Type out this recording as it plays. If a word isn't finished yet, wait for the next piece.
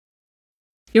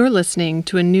You're listening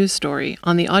to a news story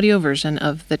on the audio version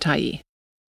of The Tyee.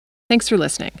 Thanks for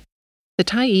listening. The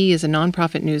Tyee is a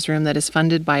nonprofit newsroom that is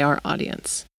funded by our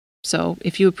audience. So,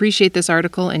 if you appreciate this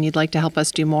article and you'd like to help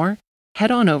us do more,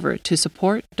 head on over to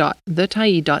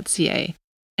support.thetyee.ca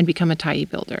and become a Tyee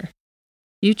builder.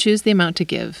 You choose the amount to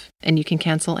give, and you can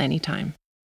cancel anytime.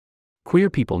 Queer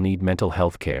people need mental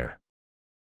health care.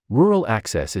 Rural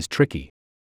access is tricky.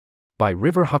 By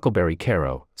River Huckleberry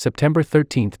Caro, September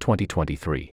 13,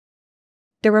 2023.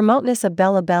 The remoteness of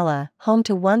Bella Bella, home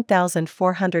to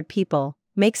 1,400 people,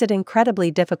 makes it incredibly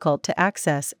difficult to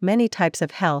access many types of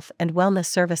health and wellness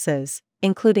services,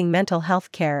 including mental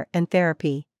health care and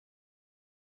therapy.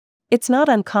 It's not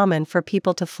uncommon for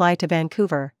people to fly to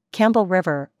Vancouver, Campbell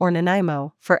River, or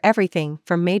Nanaimo for everything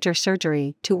from major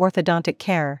surgery to orthodontic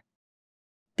care.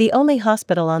 The only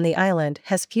hospital on the island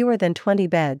has fewer than 20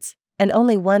 beds, and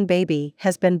only one baby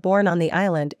has been born on the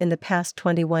island in the past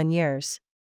 21 years.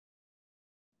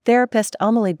 Therapist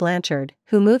Amelie Blanchard,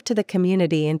 who moved to the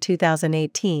community in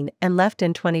 2018 and left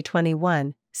in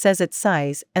 2021, says its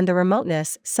size and the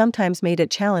remoteness sometimes made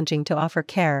it challenging to offer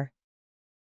care.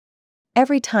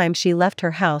 Every time she left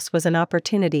her house was an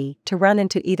opportunity to run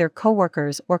into either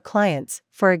coworkers or clients.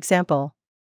 For example,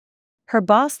 her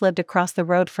boss lived across the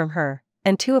road from her,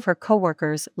 and two of her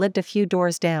coworkers lived a few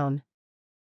doors down.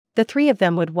 The three of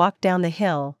them would walk down the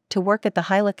hill to work at the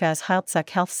Heilikas Heiltsuk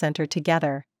Health Center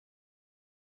together.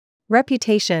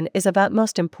 Reputation is of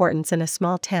utmost importance in a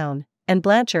small town, and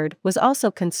Blanchard was also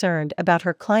concerned about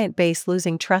her client base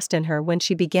losing trust in her when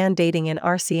she began dating an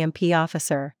RCMP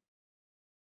officer.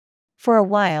 For a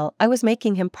while, I was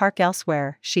making him park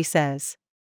elsewhere, she says.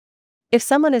 If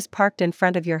someone is parked in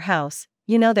front of your house,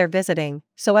 you know they're visiting,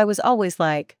 so I was always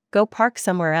like, go park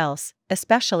somewhere else,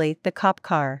 especially the cop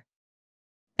car.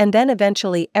 And then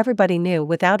eventually everybody knew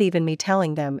without even me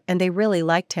telling them, and they really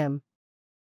liked him.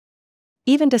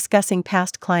 Even discussing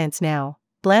past clients now,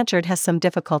 Blanchard has some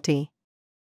difficulty.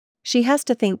 She has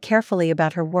to think carefully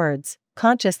about her words,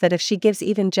 conscious that if she gives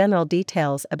even general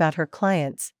details about her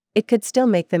clients, it could still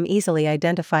make them easily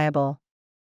identifiable.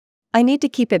 I need to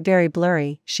keep it very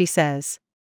blurry, she says.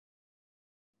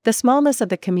 The smallness of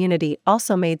the community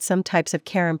also made some types of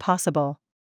care impossible.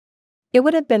 It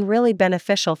would have been really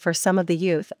beneficial for some of the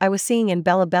youth I was seeing in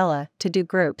Bella Bella to do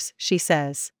groups, she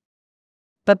says.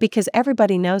 But because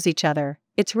everybody knows each other,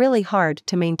 it's really hard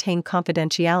to maintain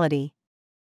confidentiality.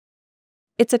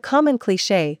 It's a common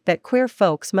cliché that queer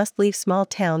folks must leave small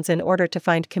towns in order to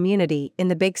find community in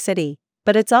the big city,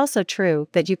 but it's also true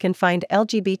that you can find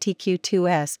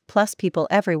LGBTQ2S+ people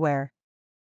everywhere.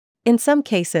 In some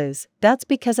cases, that's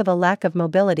because of a lack of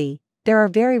mobility. There are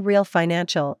very real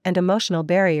financial and emotional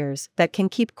barriers that can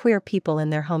keep queer people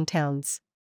in their hometowns.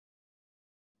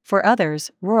 For others,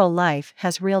 rural life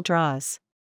has real draws.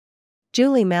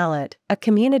 Julie Mallett, a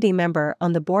community member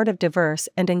on the board of Diverse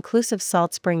and Inclusive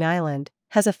Salt Spring Island,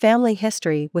 has a family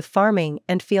history with farming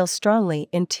and feels strongly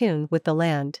in tune with the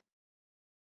land.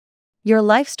 Your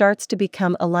life starts to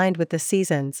become aligned with the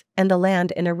seasons and the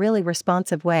land in a really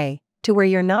responsive way, to where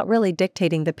you're not really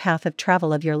dictating the path of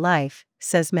travel of your life,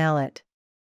 says Mallett.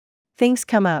 Things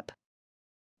come up.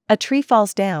 A tree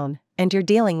falls down, and you're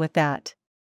dealing with that.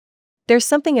 There's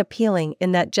something appealing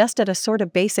in that just at a sort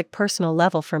of basic personal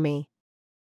level for me.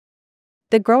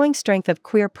 The growing strength of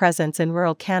queer presence in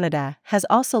rural Canada has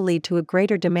also led to a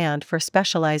greater demand for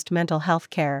specialized mental health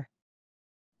care.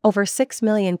 Over 6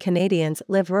 million Canadians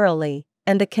live rurally,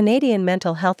 and the Canadian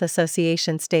Mental Health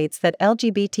Association states that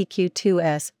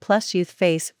LGBTQ2S+ youth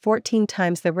face 14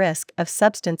 times the risk of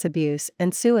substance abuse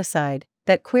and suicide,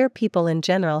 that queer people in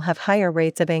general have higher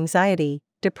rates of anxiety,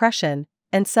 depression,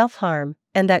 and self-harm,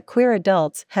 and that queer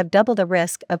adults have double the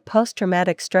risk of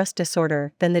post-traumatic stress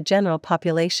disorder than the general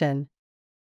population.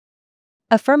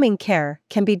 Affirming care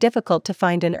can be difficult to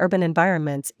find in urban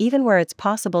environments, even where it's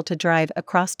possible to drive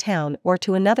across town or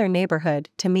to another neighborhood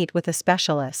to meet with a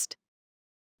specialist.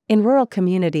 In rural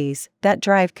communities, that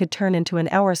drive could turn into an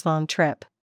hours-long trip.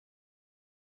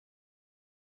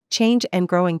 Change and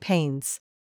growing pains.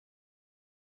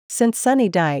 Since Sunny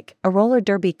Dyke, a roller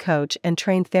derby coach and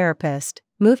trained therapist,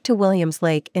 moved to Williams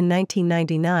Lake in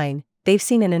 1999, they've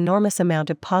seen an enormous amount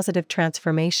of positive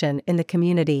transformation in the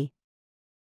community.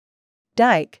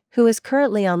 Dyke, who is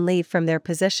currently on leave from their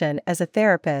position as a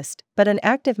therapist but an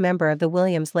active member of the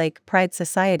Williams Lake Pride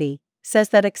Society, says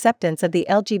that acceptance of the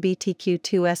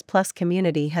LGBTQ2S+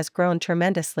 community has grown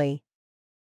tremendously.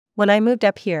 When I moved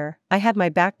up here, I had my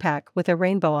backpack with a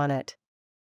rainbow on it.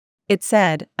 It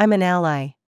said, "I'm an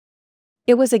ally."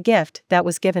 It was a gift that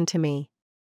was given to me.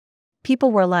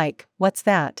 People were like, "What's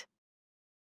that?"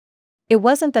 It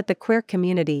wasn't that the queer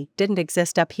community didn't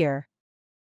exist up here.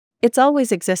 It's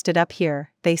always existed up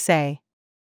here, they say.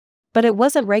 But it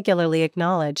wasn't regularly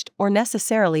acknowledged or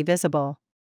necessarily visible.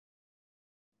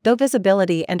 Though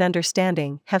visibility and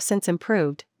understanding have since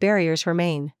improved, barriers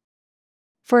remain.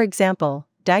 For example,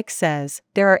 Dykes says,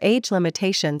 there are age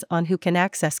limitations on who can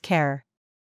access care.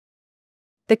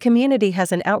 The community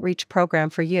has an outreach program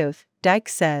for youth,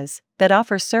 Dykes says, that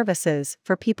offers services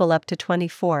for people up to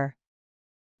 24.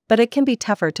 But it can be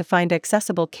tougher to find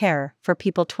accessible care for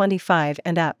people 25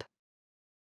 and up.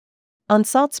 On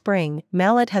Salt Spring,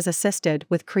 Mallet has assisted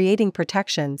with creating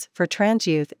protections for trans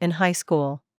youth in high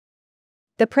school.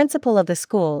 The principal of the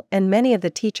school and many of the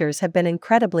teachers have been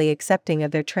incredibly accepting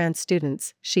of their trans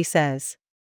students, she says.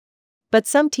 But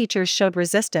some teachers showed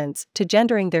resistance to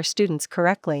gendering their students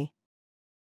correctly.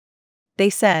 They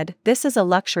said, this is a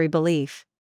luxury belief.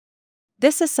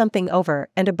 This is something over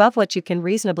and above what you can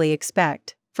reasonably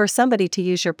expect, for somebody to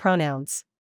use your pronouns.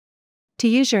 To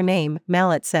use your name,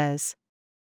 Mallet says.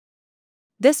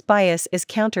 This bias is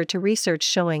counter to research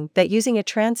showing that using a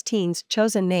trans teen's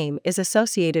chosen name is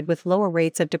associated with lower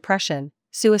rates of depression,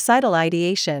 suicidal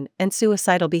ideation, and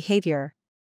suicidal behavior.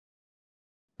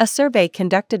 A survey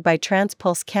conducted by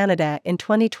TransPulse Canada in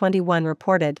 2021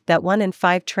 reported that 1 in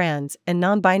 5 trans and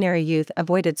non-binary youth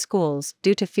avoided schools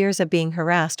due to fears of being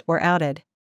harassed or outed.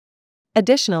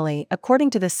 Additionally, according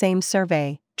to the same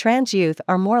survey, trans youth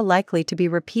are more likely to be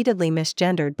repeatedly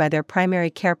misgendered by their primary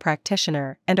care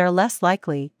practitioner and are less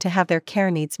likely to have their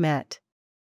care needs met.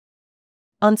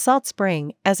 On Salt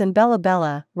Spring, as in Bella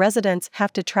Bella, residents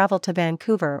have to travel to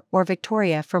Vancouver or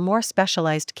Victoria for more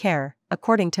specialized care,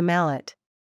 according to Mallet.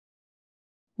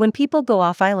 When people go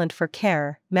off-island for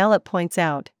care, Mallet points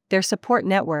out, their support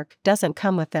network doesn't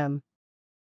come with them.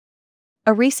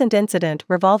 A recent incident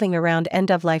revolving around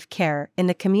end-of-life care in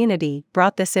the community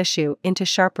brought this issue into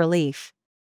sharp relief.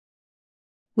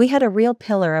 We had a real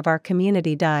pillar of our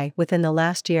community die within the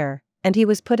last year, and he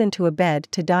was put into a bed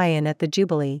to die in at the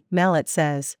Jubilee, Mallet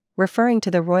says, referring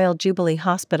to the Royal Jubilee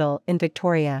Hospital in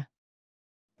Victoria.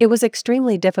 It was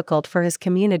extremely difficult for his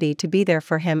community to be there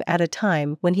for him at a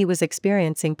time when he was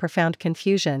experiencing profound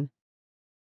confusion.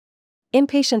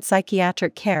 Inpatient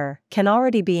psychiatric care can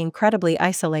already be incredibly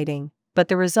isolating, but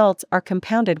the results are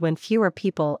compounded when fewer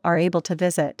people are able to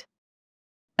visit.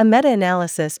 A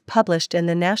meta-analysis published in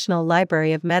the National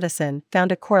Library of Medicine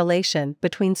found a correlation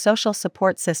between social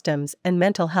support systems and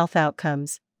mental health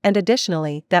outcomes, and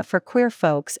additionally that for queer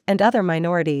folks and other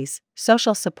minorities,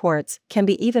 social supports can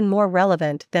be even more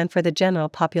relevant than for the general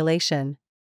population.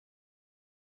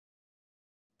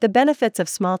 The benefits of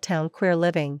small-town queer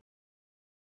living.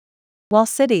 While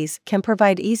cities can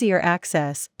provide easier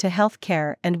access to health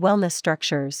care and wellness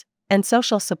structures, and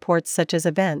social supports such as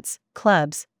events,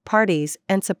 clubs, parties,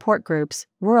 and support groups,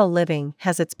 rural living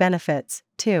has its benefits,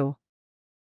 too.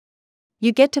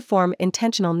 You get to form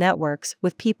intentional networks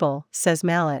with people, says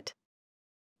Mallet.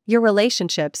 Your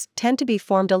relationships tend to be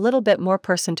formed a little bit more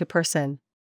person to person.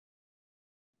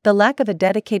 The lack of a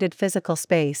dedicated physical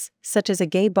space, such as a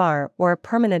gay bar or a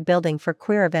permanent building for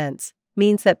queer events,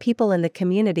 means that people in the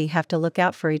community have to look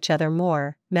out for each other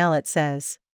more, Mallet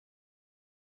says.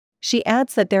 She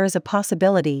adds that there is a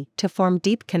possibility to form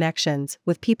deep connections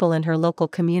with people in her local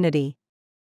community.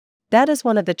 That is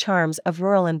one of the charms of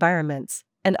rural environments,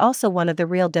 and also one of the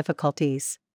real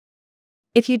difficulties.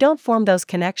 If you don't form those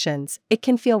connections, it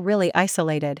can feel really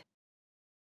isolated.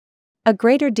 A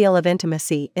greater deal of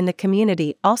intimacy in the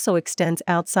community also extends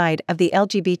outside of the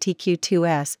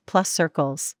LGBTQ2S+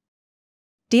 circles.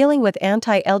 Dealing with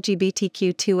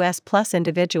anti-LGBTQ2S+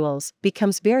 individuals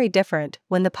becomes very different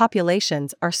when the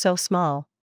populations are so small.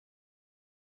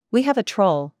 We have a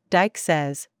troll, Dykes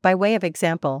says, by way of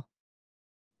example.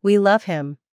 We love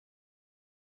him.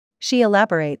 She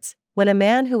elaborates, when a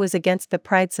man who was against the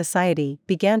Pride Society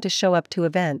began to show up to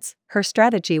events, her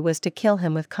strategy was to kill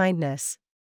him with kindness.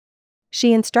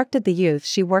 She instructed the youth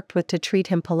she worked with to treat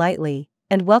him politely,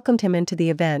 and welcomed him into the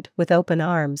event with open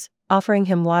arms, offering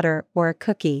him water or a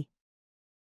cookie.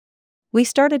 We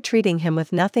started treating him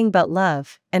with nothing but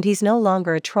love, and he's no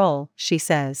longer a troll, she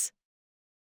says.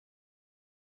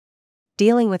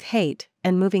 Dealing with hate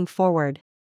and moving forward.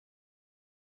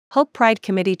 Hope Pride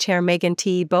Committee Chair Megan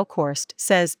T. Bokhorst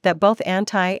says that both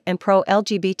anti- and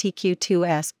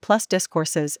pro-LGBTQ2S+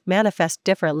 discourses manifest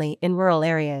differently in rural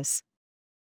areas.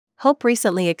 Hope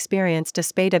recently experienced a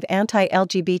spate of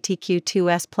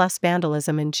anti-LGBTQ2S+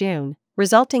 vandalism in June,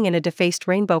 resulting in a defaced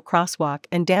rainbow crosswalk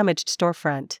and damaged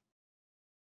storefront.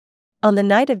 On the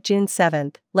night of June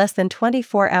 7, less than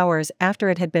 24 hours after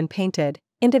it had been painted,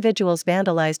 individuals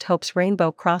vandalized Hope's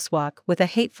rainbow crosswalk with a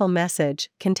hateful message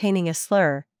containing a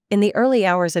slur. In the early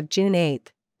hours of June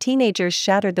 8, teenagers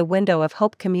shattered the window of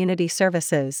Hope Community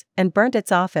Services and burnt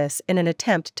its office in an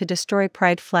attempt to destroy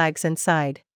pride flags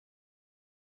inside.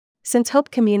 Since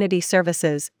Hope Community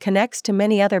Services connects to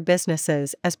many other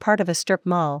businesses as part of a strip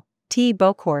mall, T.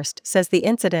 Bokhorst says the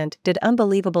incident did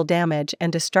unbelievable damage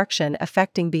and destruction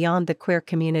affecting beyond the queer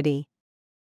community.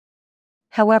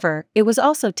 However, it was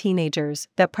also teenagers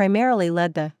that primarily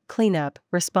led the cleanup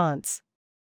response.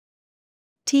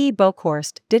 T.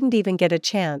 Bokhorst didn't even get a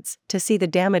chance to see the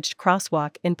damaged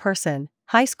crosswalk in person.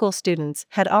 High school students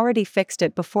had already fixed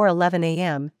it before 11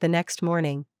 a.m. the next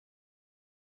morning.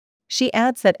 She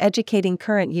adds that educating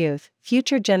current youth,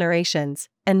 future generations,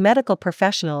 and medical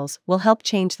professionals will help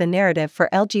change the narrative for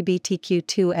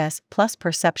LGBTQ2S+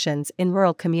 perceptions in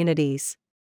rural communities.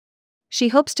 She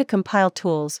hopes to compile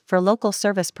tools for local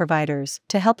service providers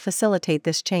to help facilitate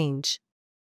this change.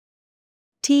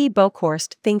 T.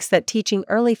 Bokhorst thinks that teaching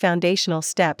early foundational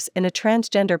steps in a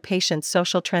transgender patient's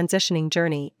social transitioning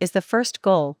journey is the first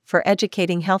goal for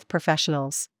educating health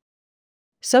professionals.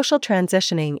 Social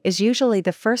transitioning is usually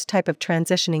the first type of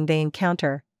transitioning they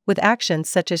encounter, with actions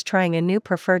such as trying a new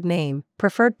preferred name,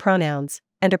 preferred pronouns,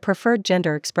 and a preferred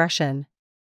gender expression.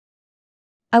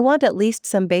 I want at least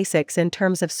some basics in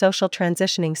terms of social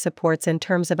transitioning supports in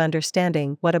terms of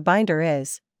understanding what a binder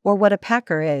is, or what a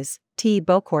packer is, T.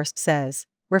 Bokhorst says,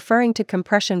 referring to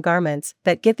compression garments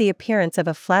that give the appearance of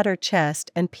a flatter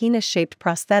chest and penis-shaped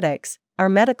prosthetics. Our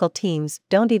medical teams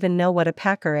don't even know what a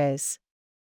packer is.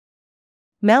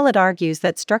 Mallet argues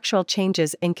that structural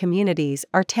changes in communities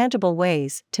are tangible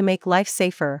ways to make life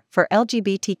safer for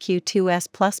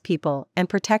LGBTQ2S+ people and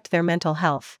protect their mental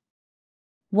health.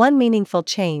 One meaningful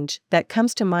change that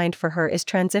comes to mind for her is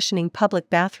transitioning public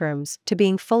bathrooms to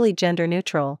being fully gender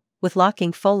neutral, with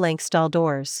locking full-length stall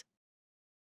doors.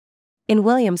 In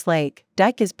Williams Lake,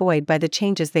 Dyke is buoyed by the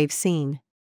changes they've seen.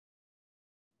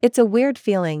 It's a weird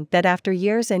feeling that after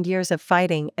years and years of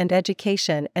fighting and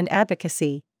education and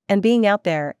advocacy, and being out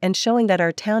there and showing that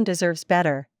our town deserves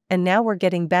better, and now we're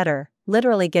getting better,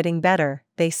 literally getting better,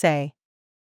 they say.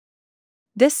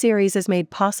 This series is made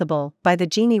possible by the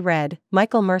Jeannie Redd,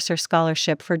 Michael Mercer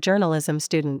Scholarship for Journalism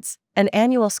Students, an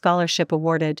annual scholarship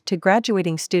awarded to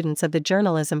graduating students of the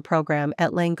journalism program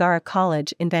at Langara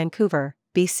College in Vancouver,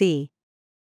 BC.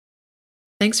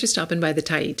 Thanks for stopping by the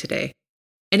Tyee today.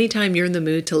 Anytime you're in the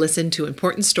mood to listen to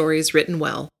important stories written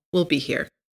well, we'll be here.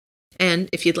 And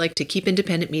if you'd like to keep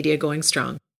independent media going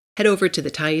strong, head over to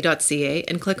thetyee.ca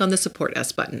and click on the Support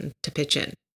Us button to pitch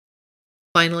in.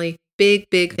 Finally, big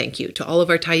thank you to all of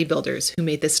our Tyee builders who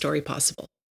made this story possible.